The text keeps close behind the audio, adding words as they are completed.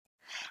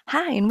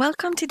Hi and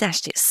welcome to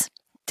DashThis.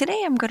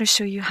 Today I'm going to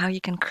show you how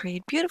you can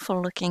create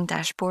beautiful looking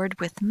dashboard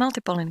with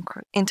multiple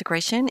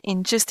integration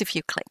in just a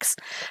few clicks.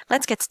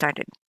 Let's get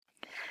started.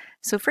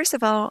 So first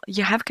of all,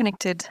 you have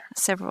connected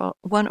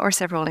one or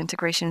several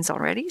integrations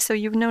already. So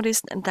you've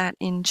noticed that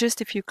in just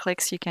a few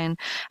clicks you can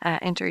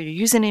enter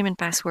your username and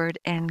password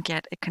and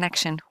get a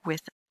connection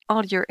with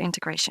all your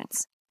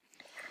integrations.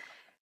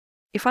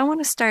 If I want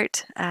to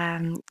start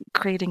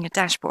creating a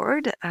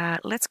dashboard,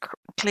 let's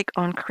click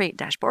on Create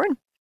Dashboard.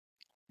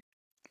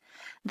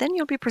 Then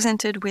you'll be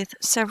presented with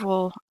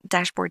several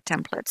dashboard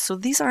templates. So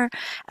these are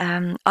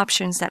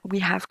options that we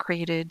have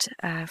created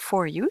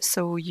for you.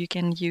 So you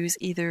can use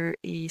either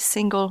a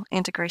single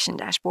integration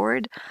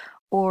dashboard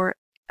or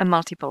a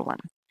multiple one.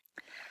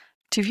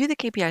 To view the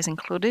KPIs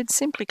included,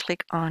 simply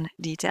click on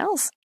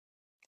Details,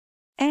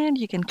 and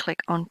you can click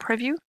on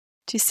Preview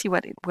to see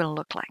what it will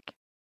look like.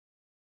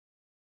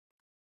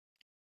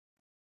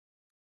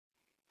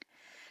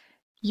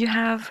 You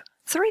have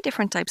three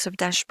different types of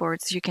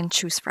dashboards you can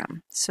choose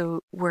from.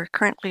 So we're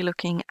currently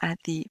looking at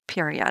the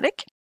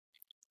periodic.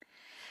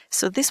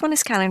 So this one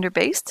is calendar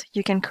based.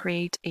 You can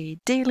create a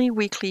daily,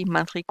 weekly,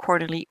 monthly,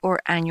 quarterly, or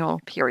annual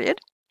period.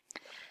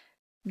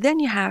 Then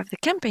you have the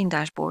campaign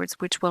dashboards,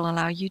 which will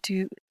allow you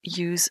to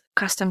use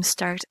custom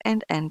start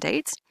and end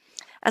dates.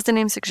 As the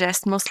name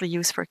suggests, mostly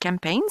used for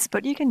campaigns,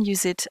 but you can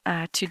use it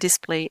to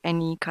display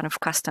any kind of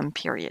custom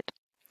period.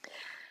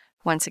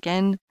 Once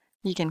again,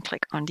 you can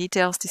click on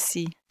Details to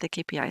see the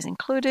KPIs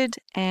included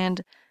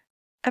and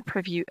a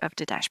preview of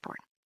the dashboard.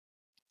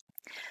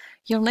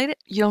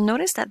 You'll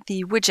notice that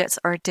the widgets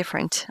are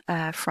different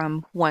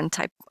from one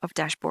type of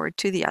dashboard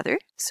to the other,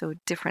 so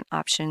different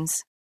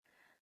options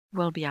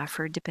will be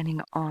offered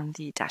depending on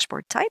the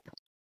dashboard type.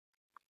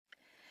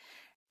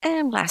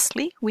 And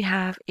lastly, we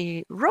have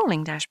a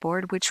rolling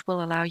dashboard, which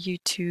will allow you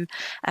to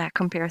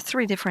compare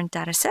three different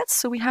data sets.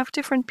 So we have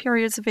different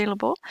periods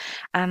available.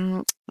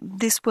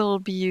 This will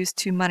be used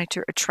to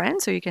monitor a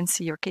trend. So you can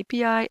see your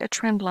KPI, a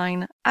trend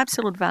line,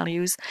 absolute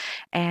values,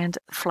 and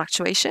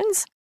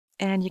fluctuations.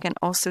 And you can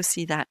also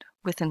see that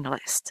within the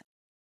list.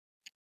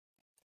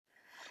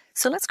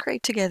 So let's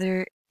create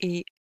together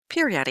a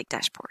periodic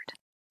dashboard.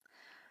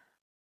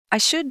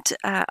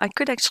 I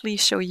could actually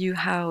show you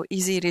how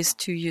easy it is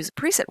to use a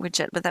preset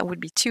widget, but that would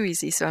be too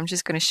easy. So I'm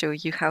just going to show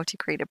you how to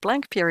create a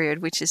blank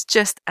period, which is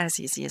just as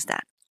easy as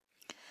that.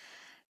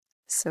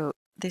 So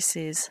this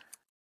is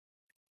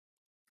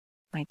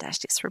my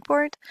DashThis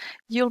report.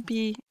 You'll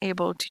be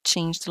able to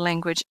change the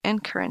language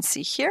and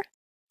currency here.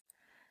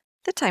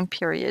 The time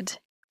period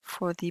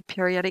for the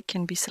periodic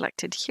can be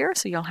selected here,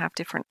 so you'll have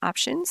different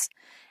options.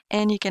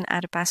 And you can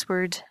add a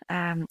password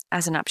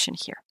as an option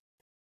here.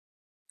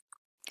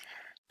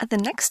 At the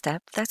next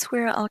step, that's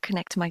where I'll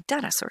connect my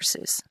data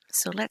sources.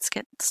 So let's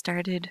get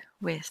started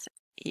with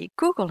a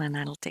Google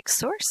Analytics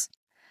source.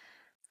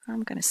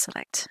 I'm going to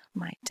select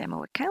my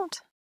demo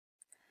account.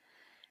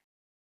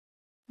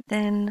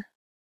 Then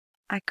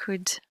I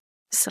could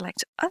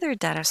select other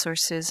data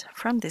sources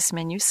from this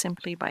menu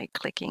simply by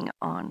clicking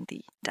on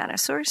the data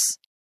source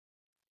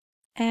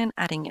and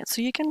adding it.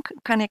 So you can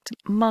connect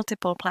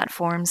multiple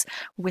platforms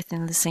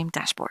within the same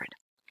dashboard.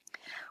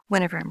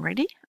 Whenever I'm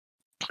ready,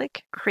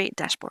 click Create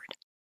Dashboard.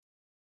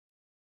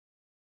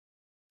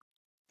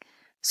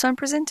 So I'm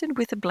presented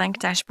with a blank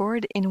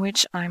dashboard in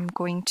which I'm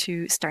going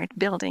to start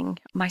building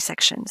my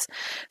sections.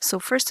 So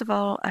first of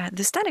all,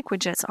 the static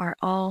widgets are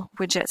all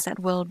widgets that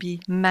will be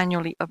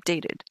manually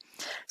updated.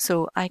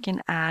 So I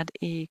can add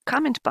a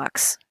comment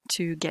box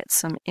to get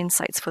some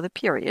insights for the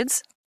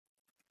periods,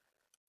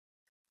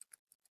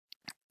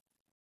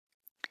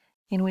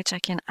 in which I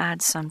can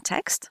add some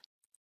text,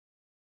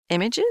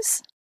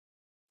 images,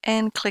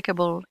 and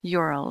clickable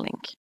URL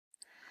link.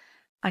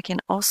 I can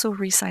also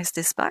resize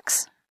this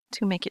box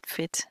to make it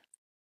fit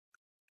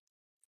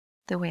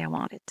the way I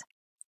want it.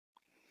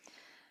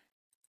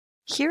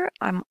 Here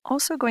I'm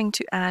also going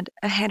to add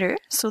a header.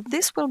 So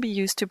this will be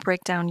used to break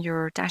down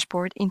your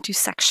dashboard into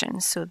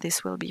sections. So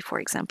this will be, for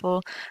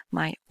example,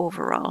 my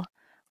overall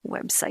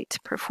website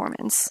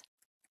performance.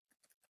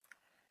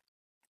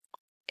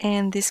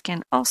 And this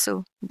can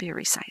also be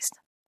resized.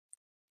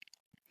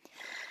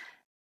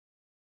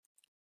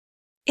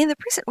 In the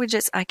preset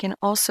widgets, I can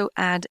also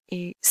add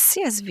a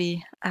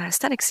CSV,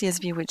 static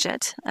CSV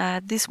widget.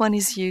 This one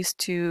is used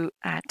to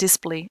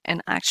display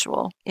an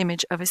actual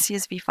image of a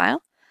CSV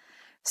file.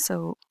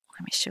 So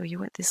let me show you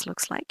what this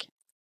looks like.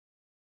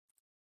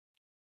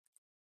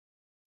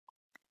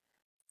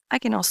 I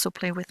can also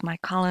play with my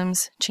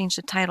columns, change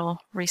the title,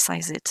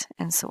 resize it,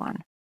 and so on.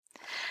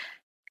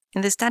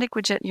 In the static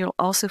widget, you'll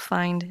also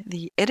find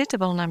the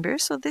editable number.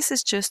 So this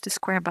is just a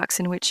square box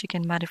in which you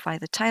can modify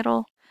the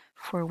title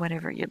for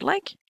whatever you'd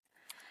like,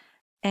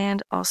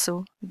 and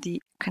also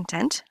the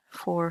content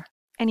for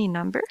any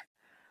number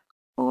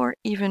or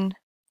even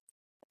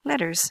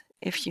letters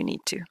if you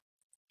need to.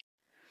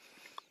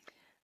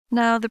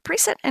 Now the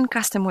preset and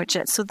custom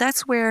widget, so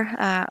that's where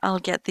I'll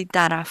get the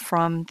data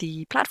from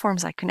the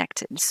platforms I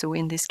connected. So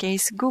in this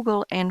case,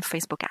 Google and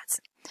Facebook ads.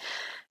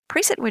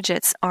 Preset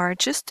widgets are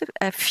just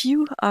a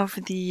few of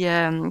the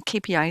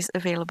KPIs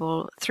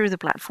available through the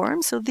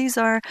platform. So these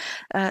are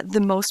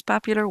the most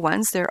popular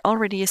ones. They're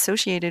already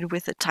associated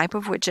with a type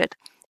of widget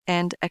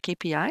and a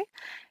KPI.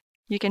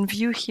 You can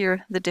view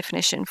here the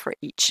definition for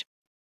each.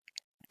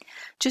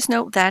 Just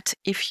note that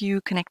if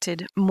you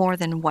connected more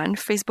than one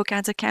Facebook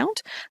ads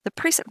account, the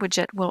preset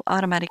widget will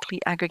automatically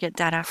aggregate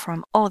data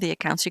from all the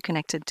accounts you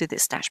connected to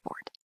this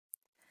dashboard.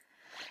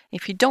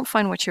 If you don't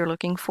find what you're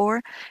looking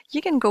for,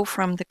 you can go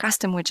from the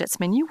custom widgets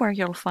menu where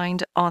you'll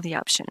find all the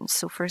options.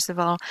 So first of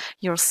all,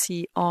 you'll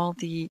see all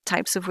the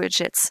types of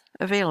widgets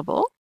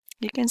available.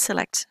 You can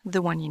select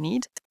the one you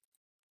need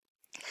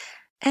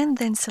and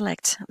then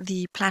select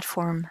the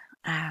platform,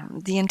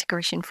 the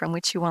integration from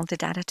which you want the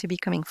data to be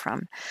coming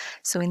from.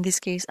 So in this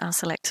case, I'll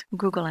select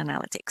Google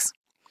Analytics.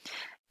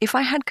 If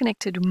I had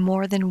connected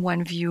more than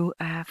one view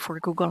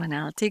for Google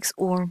Analytics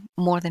or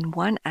more than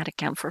one ad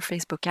account for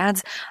Facebook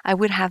ads, I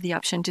would have the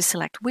option to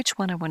select which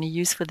one I want to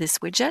use for this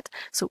widget,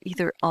 so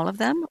either all of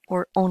them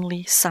or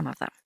only some of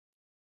them.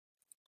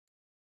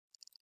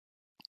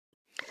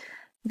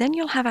 Then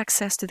you'll have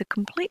access to the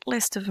complete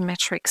list of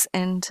metrics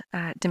and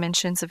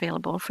dimensions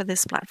available for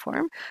this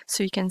platform,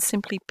 so you can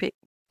simply pick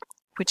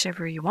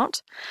whichever you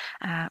want.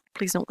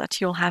 Please note that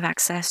you'll have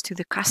access to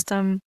the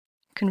custom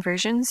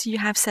conversions you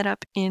have set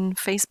up in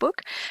Facebook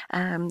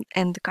and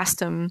the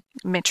custom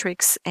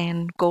metrics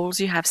and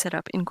goals you have set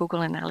up in Google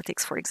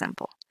Analytics, for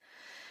example.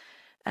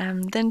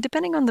 Then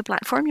depending on the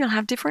platform, you'll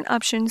have different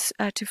options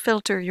to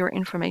filter your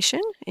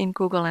information. In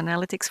Google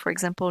Analytics, for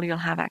example, you'll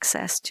have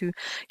access to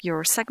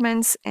your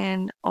segments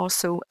and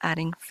also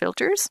adding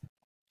filters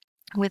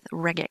with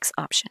regex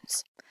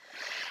options.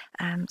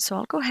 So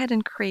I'll go ahead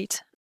and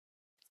create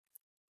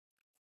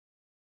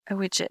a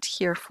widget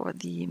here for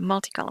the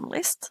multi-column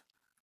list.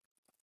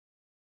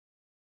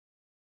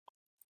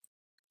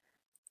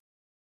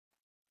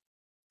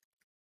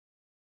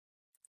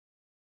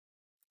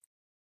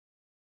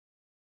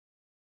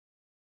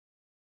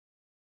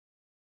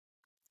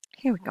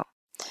 Here we go.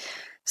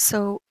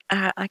 So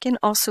I can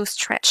also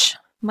stretch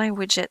my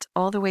widget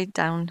all the way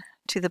down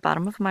to the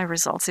bottom of my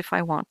results if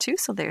I want to.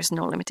 So there's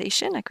no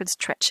limitation. I could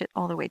stretch it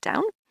all the way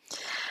down.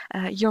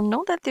 You'll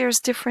know that there's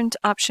different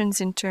options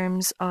in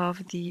terms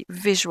of the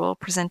visual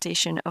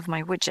presentation of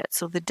my widget.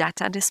 So the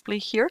data display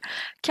here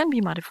can be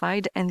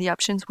modified and the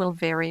options will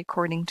vary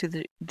according to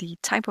the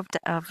type of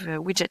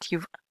widget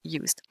you've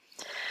used.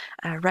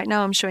 Right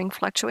now I'm showing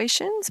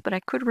fluctuations, but I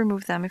could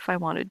remove them if I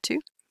wanted to.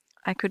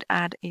 I could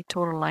add a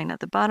total line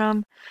at the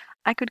bottom.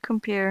 I could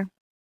compare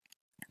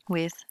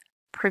with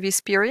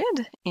previous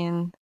period.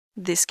 In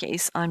this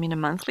case, I'm in a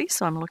monthly,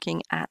 so I'm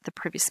looking at the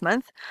previous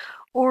month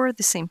or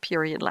the same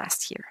period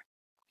last year.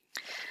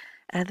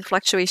 The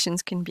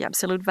fluctuations can be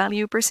absolute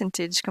value,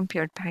 percentage,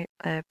 compared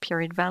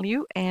period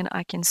value, and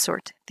I can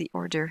sort the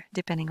order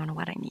depending on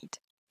what I need.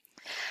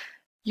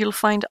 You'll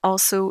find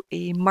also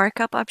a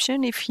markup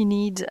option if you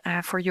need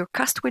for your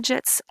custom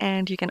widgets,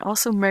 and you can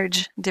also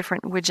merge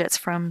different widgets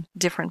from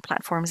different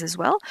platforms as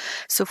well.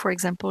 So for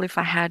example, if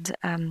I had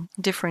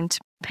different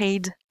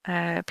paid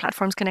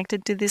platforms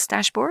connected to this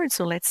dashboard,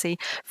 so let's say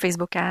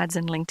Facebook ads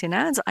and LinkedIn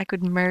ads, I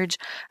could merge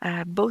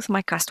both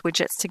my custom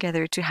widgets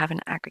together to have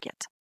an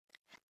aggregate.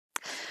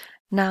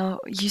 Now,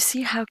 you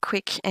see how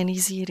quick and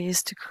easy it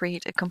is to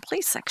create a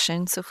complete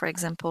section. So for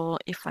example,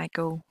 if I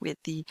go with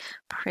the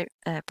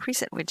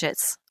preset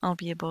widgets, I'll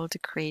be able to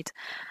create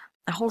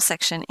a whole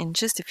section in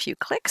just a few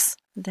clicks.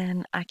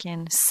 Then I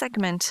can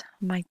segment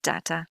my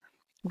data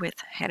with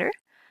header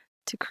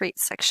to create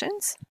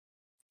sections.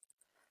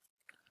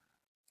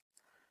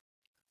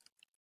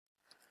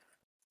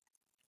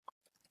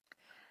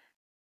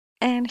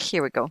 And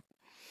here we go.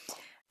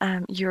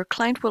 Your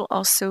client will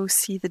also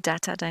see the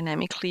data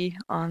dynamically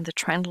on the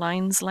trend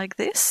lines like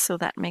this, so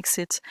that makes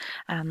it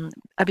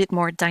a bit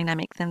more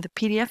dynamic than the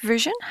PDF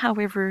version.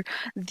 However,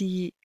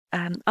 the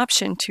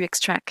option to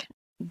extract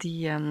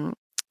the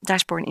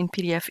dashboard in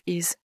PDF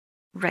is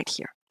right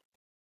here.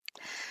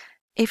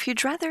 If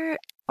you'd rather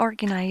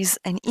organize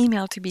an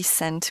email to be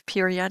sent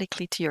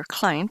periodically to your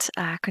client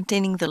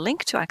containing the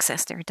link to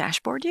access their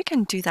dashboard, you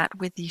can do that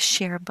with the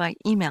Share by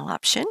Email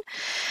option.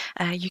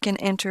 You can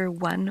enter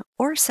one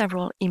or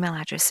several email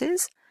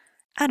addresses,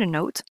 add a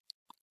note,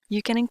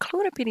 you can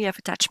include a PDF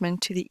attachment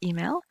to the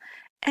email,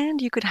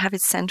 and you could have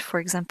it sent, for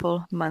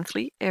example,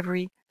 monthly,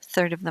 every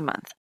third of the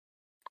month.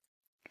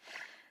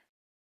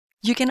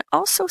 You can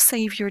also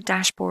save your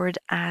dashboard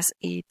as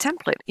a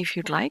template if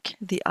you'd like.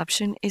 The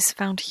option is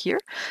found here.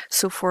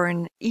 So for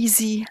an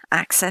easy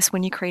access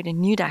when you create a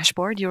new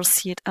dashboard, you'll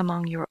see it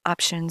among your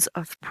options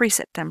of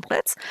preset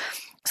templates.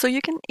 So you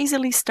can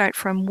easily start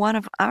from one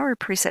of our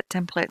preset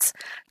templates,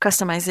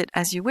 customize it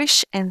as you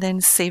wish, and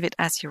then save it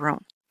as your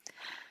own.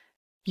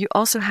 You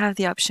also have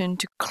the option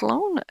to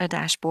clone a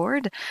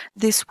dashboard.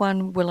 This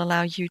one will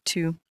allow you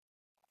to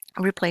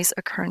replace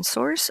a current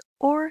source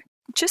or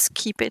just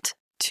keep it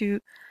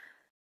to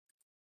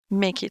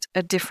make it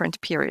a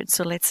different period.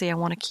 So let's say I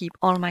want to keep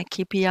all my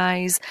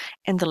KPIs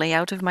and the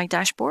layout of my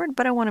dashboard,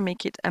 but I want to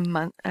make it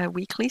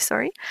weekly,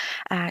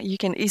 you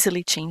can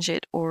easily change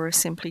it or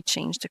simply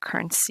change the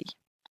currency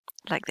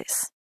like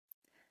this.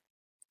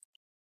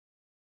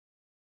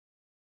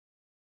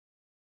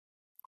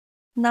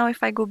 Now,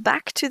 if I go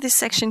back to this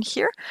section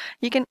here,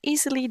 you can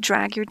easily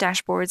drag your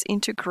dashboards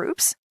into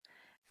groups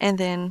and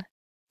then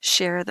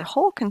share the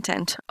whole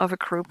content of a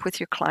group with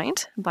your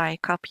client by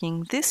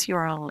copying this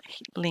URL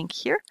link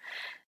here.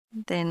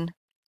 Then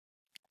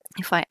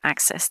if I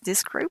access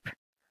this group,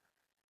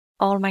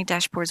 all my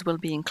dashboards will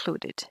be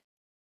included.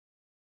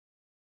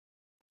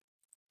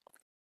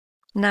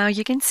 Now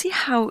you can see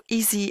how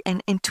easy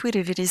and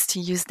intuitive it is to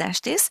use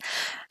DashThis.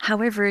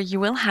 However, you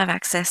will have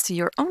access to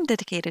your own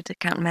dedicated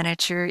account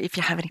manager if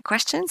you have any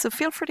questions, so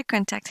feel free to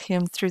contact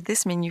him through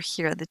this menu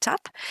here at the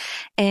top.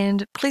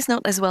 And please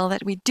note as well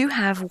that we do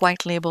have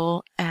white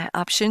label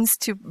options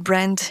to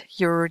brand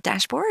your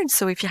dashboard.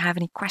 So if you have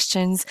any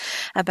questions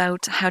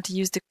about how to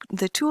use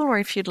the tool, or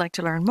if you'd like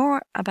to learn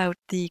more about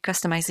the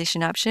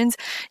customization options,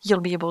 you'll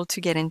be able to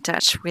get in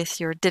touch with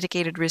your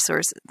dedicated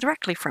resource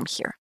directly from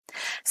here.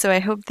 So I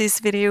hope this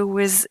video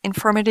was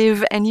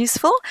informative and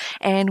useful,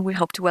 and we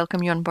hope to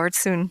welcome you on board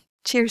soon.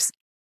 Cheers!